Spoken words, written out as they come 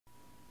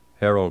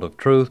Herald of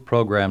Truth,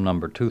 program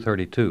number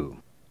 232.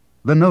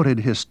 The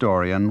noted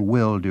historian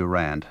Will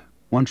Durant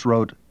once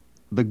wrote,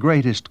 "The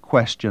greatest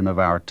question of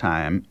our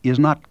time is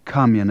not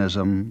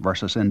communism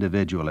versus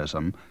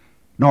individualism,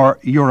 nor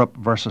Europe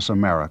versus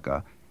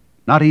America,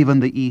 not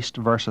even the East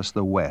versus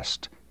the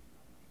West.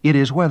 It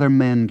is whether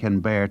men can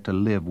bear to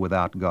live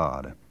without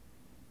God."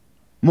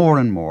 More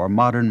and more,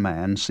 modern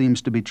man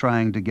seems to be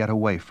trying to get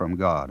away from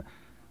God,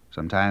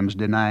 sometimes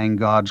denying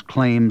God's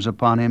claims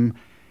upon him,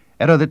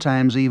 at other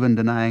times even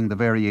denying the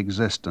very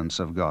existence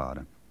of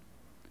God.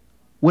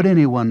 Would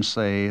anyone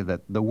say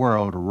that the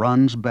world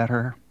runs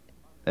better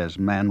as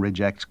man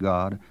rejects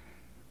God?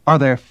 Are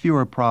there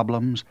fewer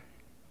problems?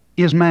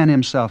 Is man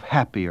himself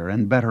happier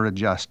and better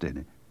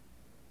adjusted?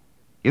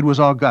 It was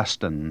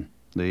Augustine,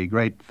 the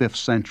great 5th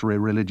century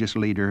religious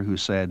leader, who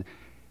said,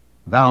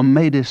 "Thou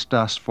madest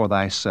us for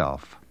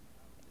thyself,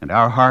 and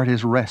our heart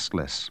is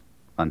restless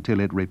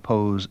until it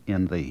repose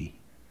in thee."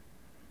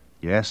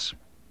 Yes,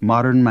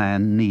 modern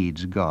man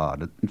needs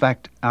God. In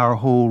fact, our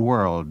whole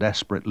world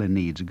desperately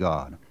needs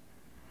God.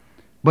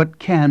 But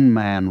can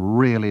man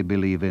really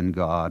believe in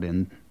God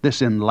in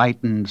this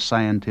enlightened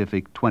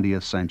scientific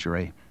 20th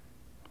century?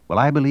 Well,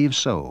 I believe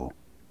so,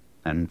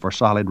 and for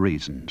solid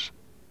reasons.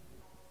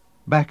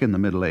 Back in the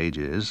Middle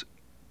Ages,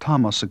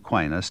 Thomas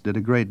Aquinas did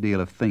a great deal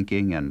of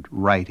thinking and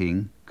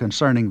writing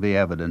concerning the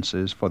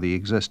evidences for the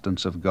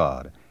existence of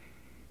God.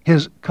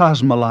 His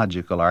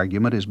cosmological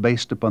argument is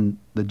based upon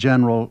the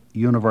general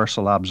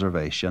universal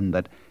observation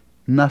that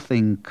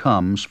nothing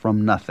comes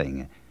from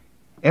nothing.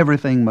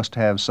 Everything must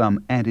have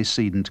some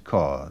antecedent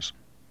cause.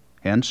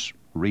 Hence,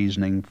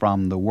 reasoning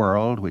from the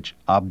world, which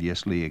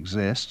obviously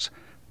exists,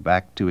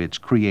 back to its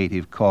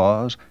creative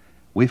cause,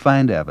 we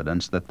find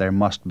evidence that there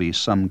must be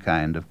some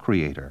kind of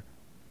creator.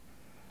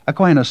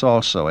 Aquinas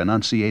also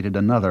enunciated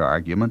another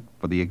argument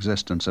for the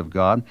existence of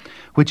God,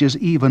 which is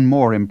even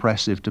more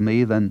impressive to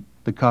me than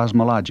the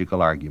cosmological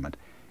argument.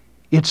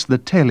 It's the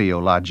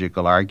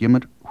teleological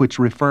argument, which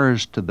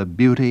refers to the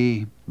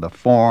beauty, the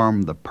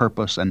form, the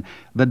purpose, and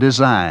the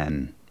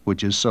design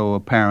which is so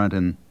apparent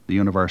in the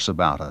universe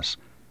about us.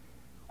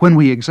 When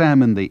we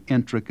examine the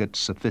intricate,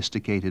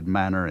 sophisticated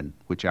manner in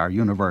which our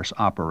universe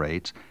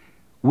operates,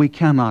 we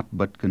cannot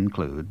but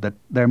conclude that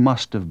there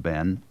must have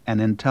been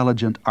an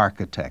intelligent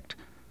architect,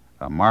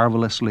 a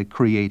marvelously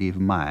creative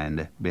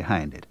mind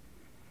behind it.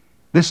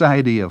 This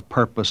idea of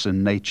purpose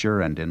in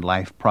nature and in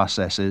life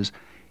processes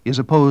is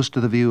opposed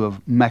to the view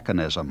of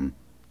mechanism,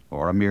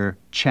 or a mere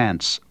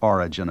chance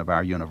origin of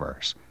our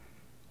universe.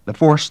 The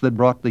force that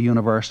brought the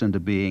universe into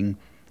being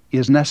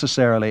is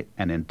necessarily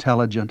an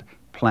intelligent,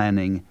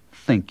 planning,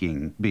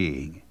 thinking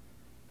being.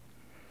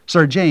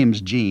 Sir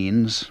James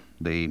Jeans,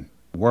 the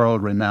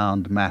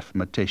world-renowned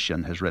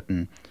mathematician, has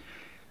written,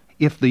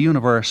 "If the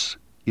universe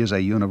is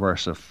a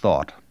universe of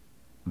thought,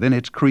 then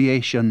its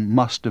creation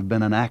must have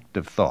been an act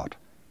of thought.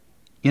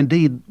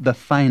 Indeed, the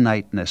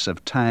finiteness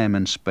of time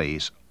and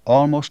space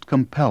almost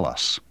compel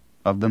us,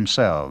 of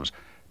themselves,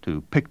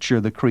 to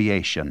picture the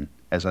creation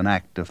as an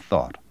act of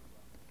thought."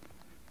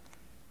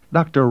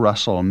 Dr.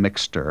 Russell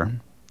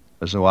Mixter,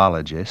 a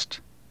zoologist,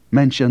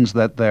 mentions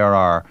that there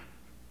are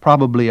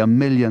probably 1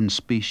 million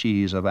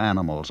species of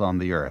animals on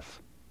the earth.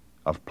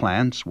 Of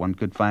plants, one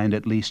could find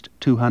at least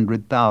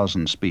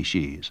 200,000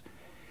 species.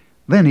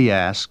 Then he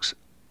asks,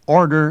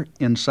 order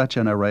in such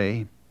an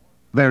array?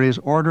 There is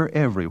order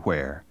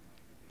everywhere.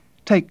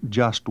 Take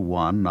just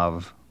one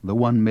of the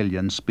 1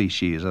 million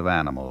species of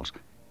animals.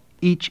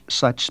 Each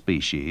such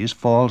species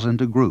falls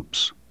into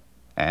groups,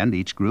 and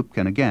each group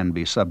can again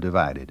be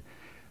subdivided.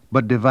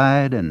 But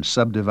divide and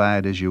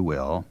subdivide as you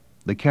will,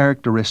 the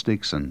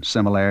characteristics and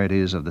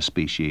similarities of the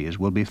species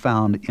will be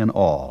found in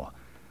all.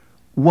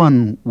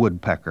 One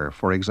woodpecker,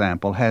 for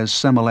example, has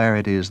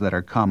similarities that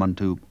are common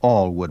to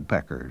all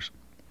woodpeckers.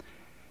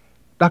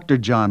 Dr.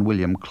 John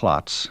William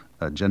Klotz,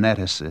 a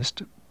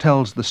geneticist,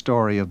 tells the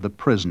story of the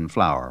prison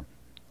flower.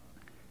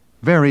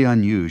 Very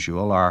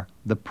unusual are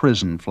the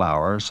prison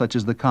flowers, such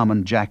as the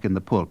common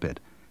jack-in-the-pulpit.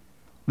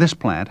 This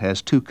plant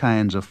has 2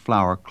 kinds of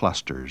flower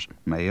clusters,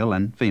 male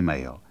and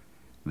female.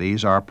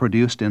 These are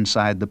produced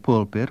inside the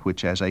pulpit,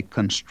 which has a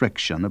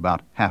constriction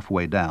about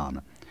halfway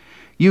down.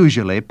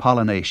 Usually,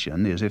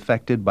 pollination is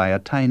effected by a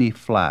tiny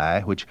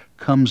fly which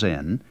comes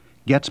in,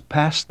 gets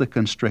past the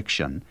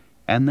constriction,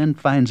 and then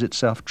finds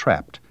itself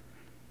trapped.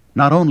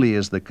 Not only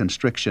is the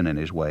constriction in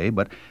his way,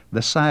 but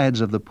the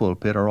sides of the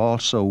pulpit are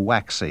also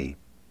waxy,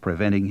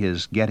 preventing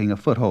his getting a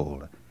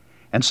foothold.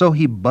 And so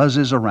he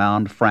buzzes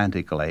around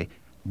frantically,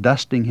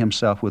 dusting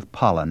himself with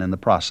pollen in the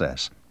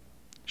process.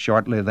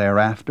 Shortly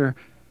thereafter,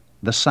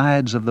 the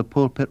sides of the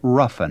pulpit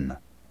roughen,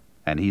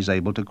 and he's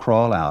able to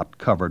crawl out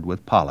covered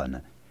with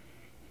pollen.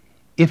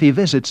 If he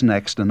visits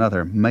next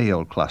another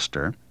male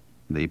cluster,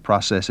 the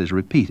process is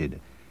repeated.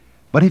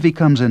 But if he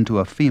comes into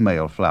a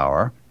female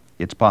flower,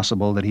 it's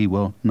possible that he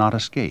will not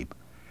escape,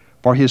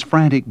 for his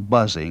frantic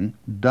buzzing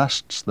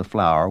dusts the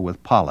flower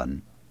with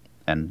pollen,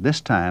 and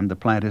this time the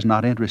plant is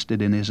not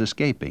interested in his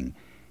escaping.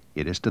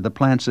 It is to the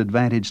plant's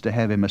advantage to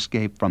have him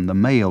escape from the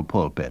male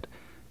pulpit,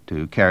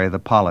 to carry the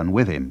pollen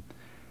with him.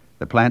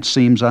 The plant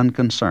seems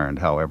unconcerned,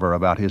 however,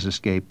 about his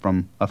escape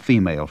from a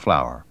female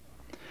flower.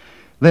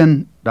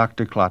 Then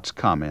Dr. Klotz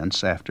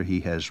comments, after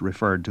he has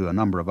referred to a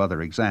number of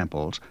other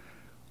examples,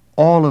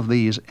 all of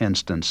these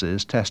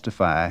instances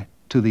testify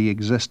to the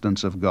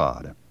existence of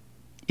God.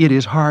 It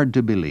is hard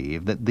to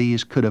believe that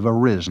these could have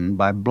arisen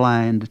by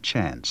blind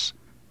chance.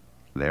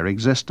 Their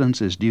existence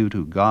is due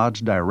to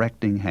God's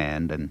directing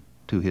hand and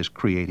to his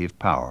creative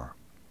power.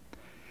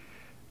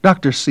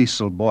 Dr.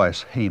 Cecil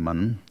Boyce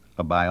Heyman,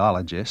 a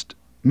biologist,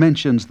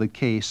 mentions the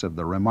case of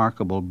the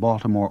remarkable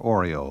Baltimore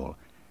oriole.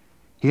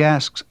 He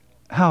asks,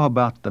 how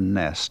about the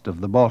nest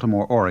of the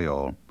Baltimore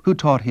oriole? Who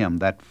taught him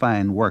that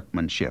fine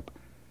workmanship?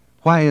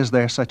 Why is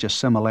there such a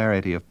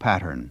similarity of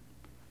pattern?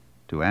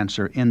 To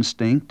answer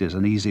instinct is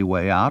an easy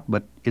way out,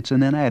 but it's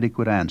an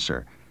inadequate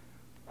answer.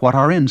 What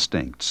are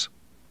instincts?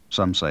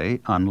 Some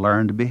say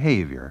unlearned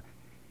behavior.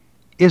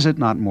 Is it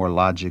not more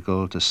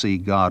logical to see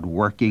God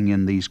working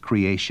in these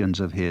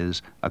creations of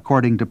his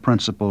according to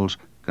principles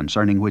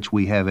concerning which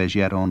we have as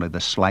yet only the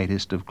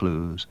slightest of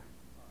clues?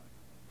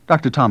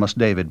 Dr. Thomas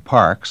David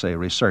Parks, a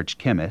research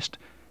chemist,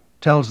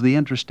 tells the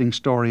interesting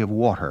story of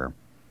water.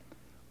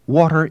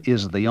 Water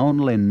is the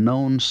only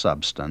known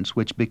substance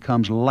which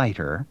becomes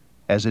lighter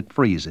as it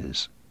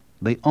freezes.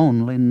 The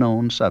only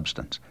known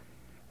substance.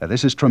 Now,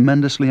 this is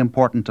tremendously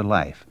important to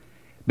life.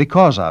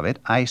 Because of it,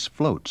 ice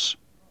floats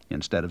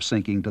instead of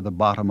sinking to the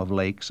bottom of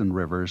lakes and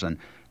rivers and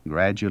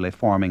gradually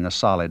forming a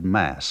solid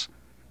mass.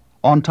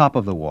 On top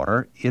of the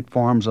water, it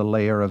forms a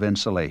layer of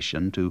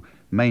insulation to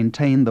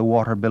maintain the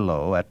water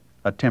below at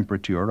a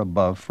temperature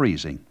above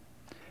freezing.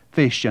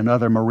 Fish and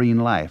other marine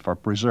life are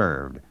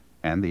preserved,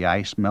 and the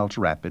ice melts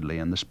rapidly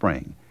in the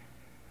spring.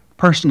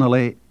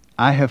 Personally,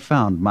 I have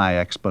found my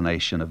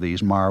explanation of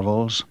these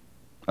marvels,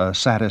 a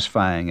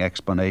satisfying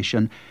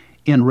explanation,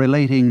 in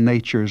relating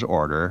nature's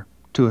order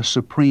to a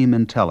supreme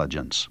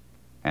intelligence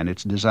and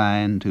its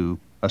design to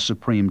a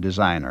supreme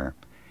designer.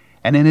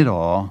 And in it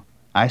all,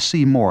 I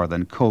see more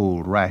than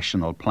cold,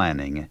 rational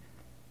planning.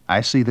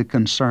 I see the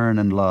concern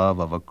and love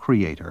of a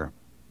creator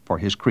for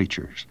his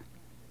creatures.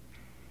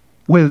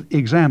 With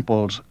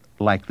examples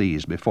like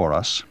these before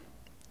us,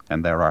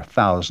 and there are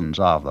thousands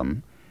of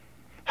them,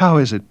 how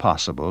is it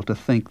possible to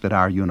think that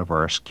our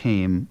universe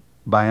came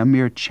by a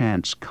mere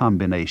chance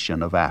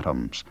combination of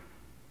atoms?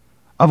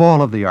 Of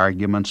all of the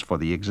arguments for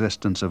the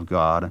existence of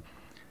God,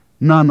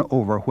 none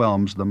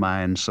overwhelms the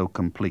mind so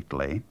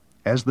completely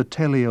as the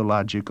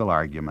teleological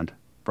argument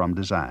from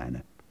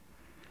design.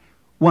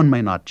 One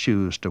may not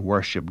choose to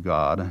worship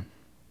God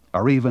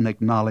or even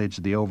acknowledge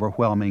the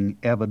overwhelming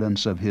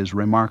evidence of his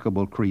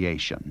remarkable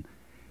creation,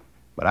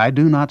 but I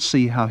do not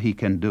see how he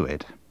can do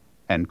it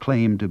and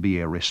claim to be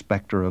a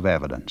respecter of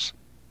evidence.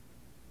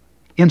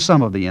 In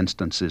some of the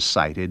instances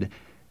cited,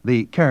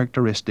 the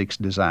characteristics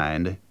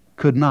designed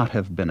could not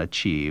have been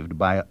achieved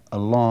by a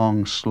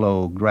long,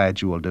 slow,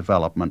 gradual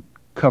development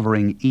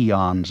covering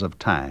eons of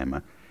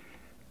time.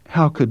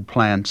 How could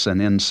plants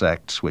and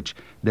insects, which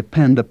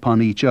depend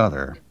upon each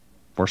other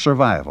for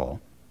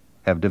survival,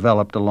 have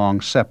developed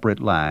along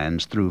separate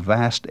lines through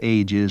vast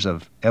ages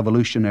of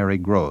evolutionary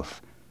growth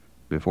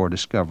before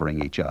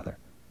discovering each other?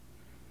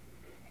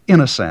 In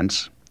a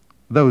sense,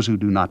 those who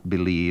do not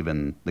believe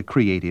in the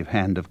creative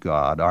hand of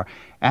God are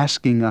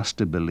asking us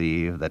to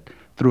believe that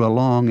through a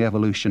long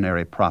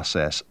evolutionary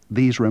process,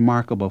 these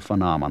remarkable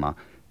phenomena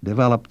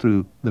developed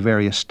through the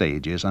various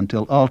stages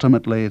until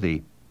ultimately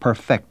the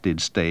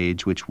perfected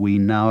stage which we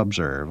now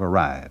observe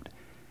arrived.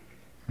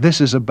 This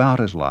is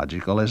about as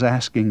logical as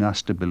asking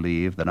us to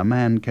believe that a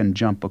man can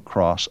jump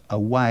across a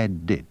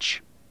wide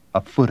ditch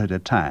a foot at a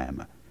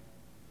time.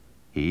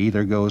 He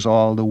either goes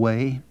all the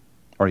way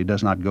or he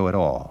does not go at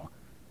all.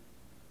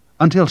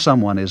 Until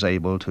someone is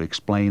able to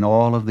explain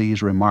all of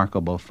these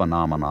remarkable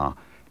phenomena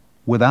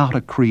without a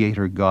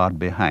creator God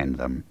behind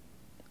them,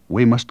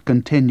 we must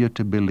continue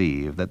to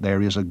believe that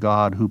there is a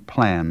God who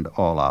planned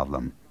all of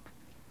them.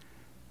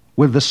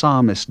 With the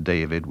psalmist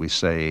David, we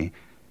say,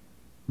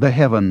 "The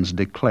heavens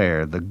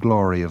declare the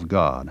glory of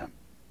God,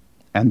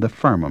 and the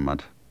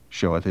firmament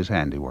showeth his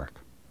handiwork."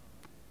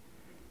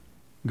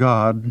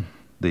 God,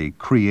 the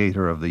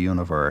creator of the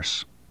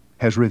universe,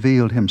 has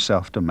revealed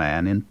himself to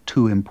man in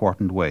two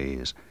important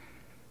ways.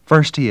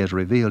 First, he has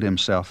revealed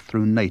himself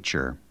through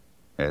nature,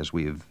 as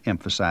we've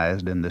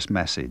emphasized in this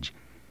message.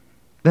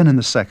 Then, in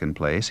the second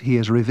place, he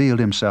has revealed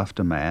himself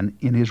to man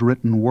in his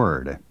written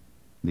word,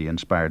 the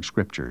inspired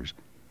scriptures.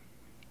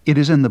 It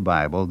is in the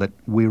Bible that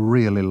we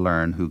really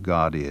learn who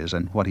God is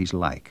and what he's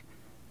like.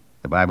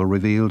 The Bible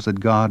reveals that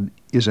God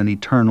is an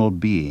eternal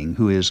being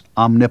who is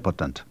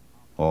omnipotent,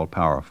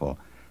 all-powerful,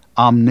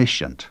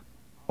 omniscient,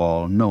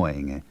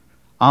 all-knowing,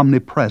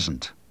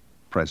 omnipresent,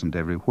 present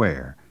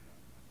everywhere,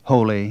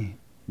 holy,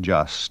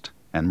 just,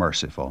 and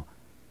merciful.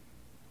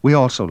 We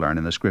also learn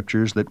in the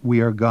Scriptures that we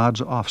are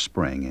God's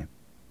offspring,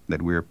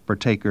 that we are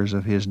partakers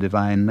of his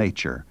divine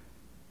nature.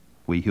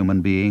 We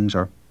human beings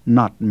are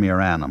not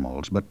mere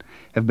animals, but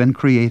have been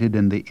created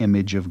in the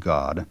image of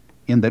God,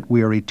 in that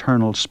we are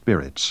eternal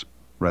spirits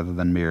rather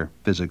than mere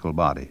physical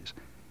bodies.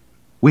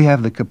 We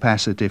have the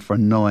capacity for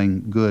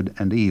knowing good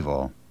and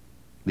evil,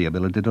 the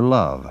ability to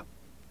love,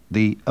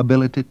 the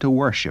ability to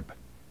worship,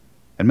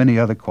 and many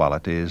other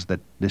qualities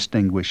that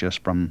distinguish us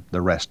from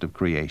the rest of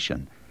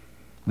creation.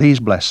 These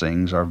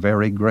blessings are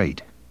very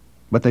great,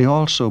 but they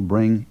also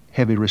bring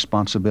heavy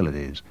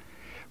responsibilities.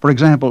 For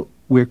example,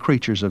 we're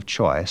creatures of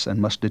choice and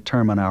must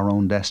determine our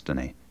own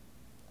destiny.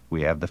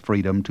 We have the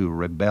freedom to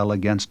rebel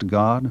against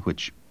God,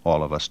 which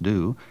all of us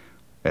do,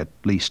 at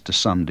least to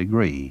some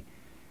degree.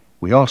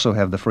 We also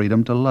have the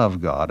freedom to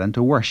love God and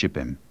to worship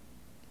Him.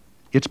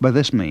 It's by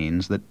this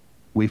means that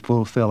we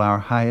fulfill our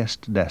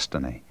highest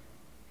destiny.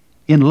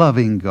 In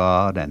loving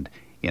God and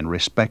in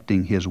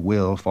respecting His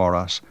will for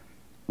us,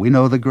 we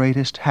know the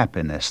greatest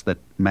happiness that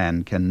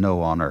man can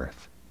know on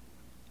earth.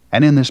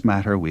 And in this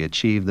matter we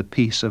achieve the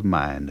peace of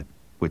mind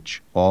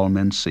which all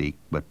men seek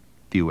but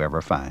few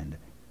ever find.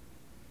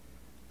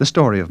 The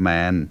story of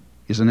man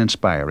is an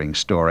inspiring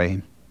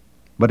story,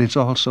 but it's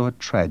also a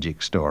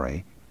tragic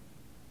story.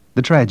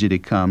 The tragedy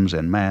comes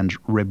in man's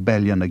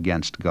rebellion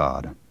against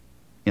God,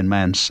 in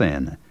man's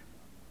sin.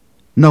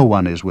 No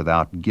one is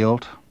without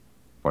guilt,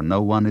 for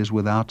no one is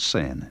without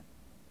sin.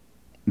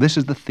 This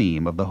is the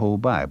theme of the whole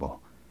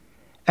Bible.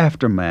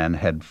 After man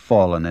had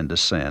fallen into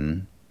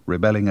sin,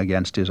 rebelling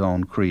against his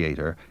own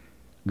Creator,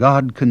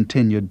 God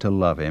continued to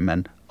love him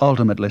and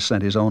ultimately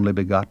sent His only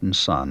begotten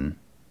Son,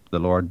 the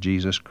Lord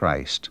Jesus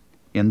Christ,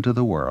 into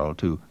the world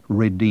to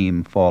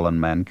redeem fallen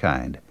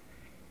mankind.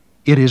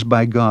 It is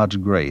by God's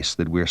grace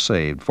that we're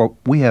saved, for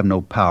we have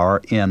no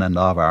power in and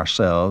of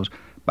ourselves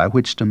by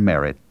which to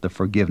merit the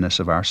forgiveness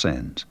of our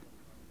sins.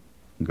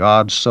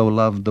 God so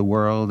loved the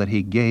world that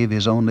He gave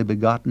His only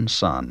begotten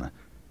Son,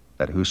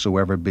 that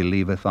whosoever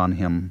believeth on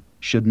Him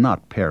should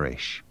not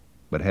perish,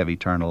 but have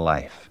eternal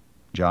life.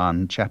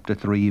 John chapter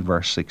 3,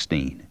 verse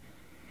 16.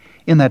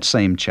 In that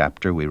same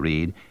chapter we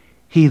read,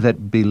 He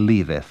that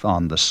believeth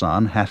on the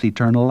Son hath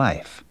eternal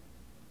life.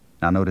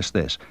 Now notice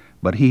this,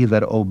 but he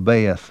that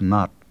obeyeth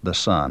not the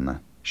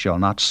Son shall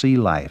not see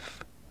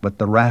life, but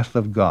the wrath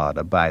of God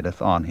abideth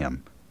on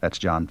him. That's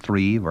John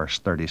 3, verse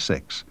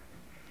 36.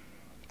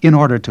 In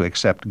order to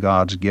accept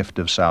God's gift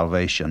of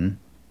salvation,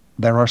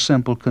 there are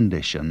simple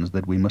conditions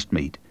that we must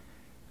meet.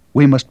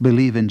 We must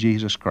believe in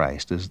Jesus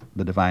Christ as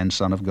the divine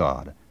Son of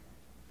God.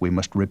 We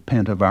must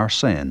repent of our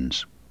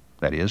sins,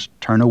 that is,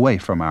 turn away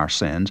from our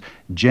sins,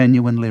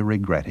 genuinely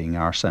regretting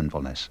our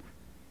sinfulness.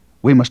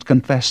 We must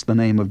confess the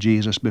name of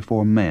Jesus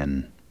before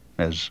men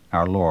as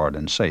our Lord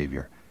and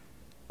Savior.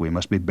 We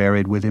must be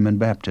buried with Him in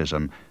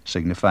baptism,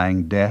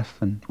 signifying death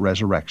and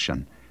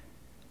resurrection.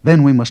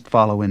 Then we must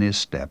follow in His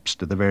steps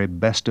to the very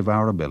best of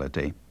our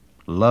ability,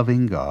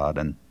 loving God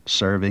and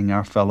serving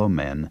our fellow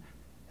men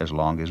as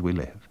long as we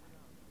live.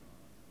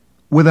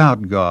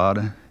 Without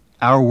God,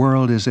 our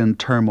world is in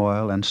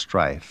turmoil and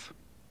strife,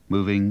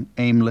 moving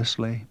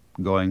aimlessly,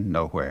 going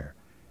nowhere.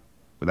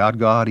 Without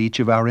God, each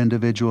of our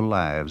individual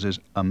lives is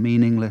a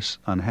meaningless,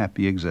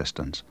 unhappy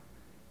existence.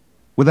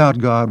 Without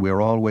God, we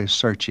are always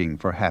searching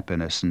for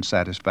happiness and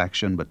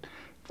satisfaction, but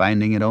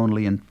finding it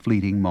only in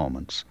fleeting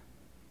moments.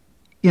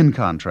 In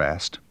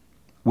contrast,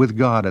 with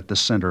God at the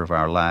center of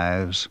our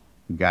lives,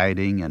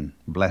 guiding and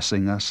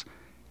blessing us,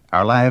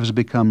 our lives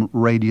become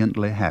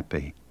radiantly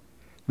happy.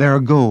 There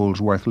are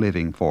goals worth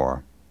living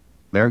for.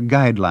 There are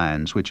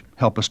guidelines which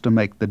help us to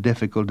make the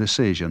difficult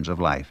decisions of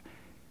life.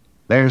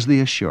 There's the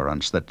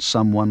assurance that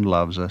someone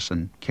loves us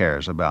and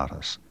cares about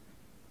us.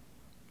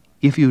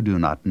 If you do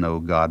not know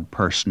God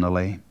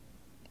personally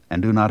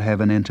and do not have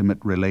an intimate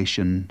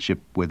relationship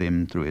with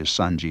Him through His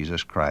Son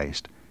Jesus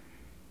Christ,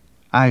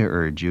 I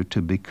urge you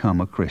to become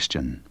a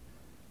Christian.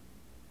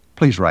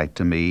 Please write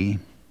to me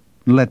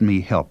and let me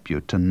help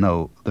you to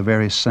know the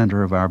very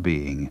center of our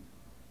being,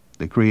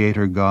 the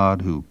Creator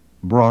God who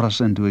brought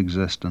us into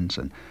existence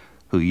and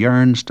who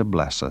yearns to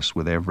bless us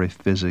with every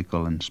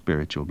physical and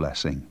spiritual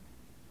blessing.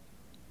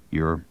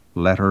 Your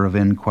letter of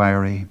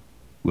inquiry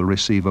will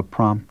receive a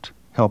prompt,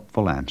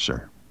 helpful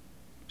answer.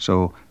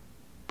 So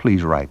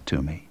please write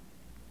to me.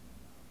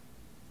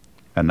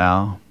 And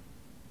now,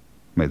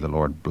 may the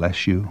Lord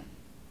bless you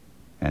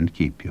and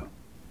keep you.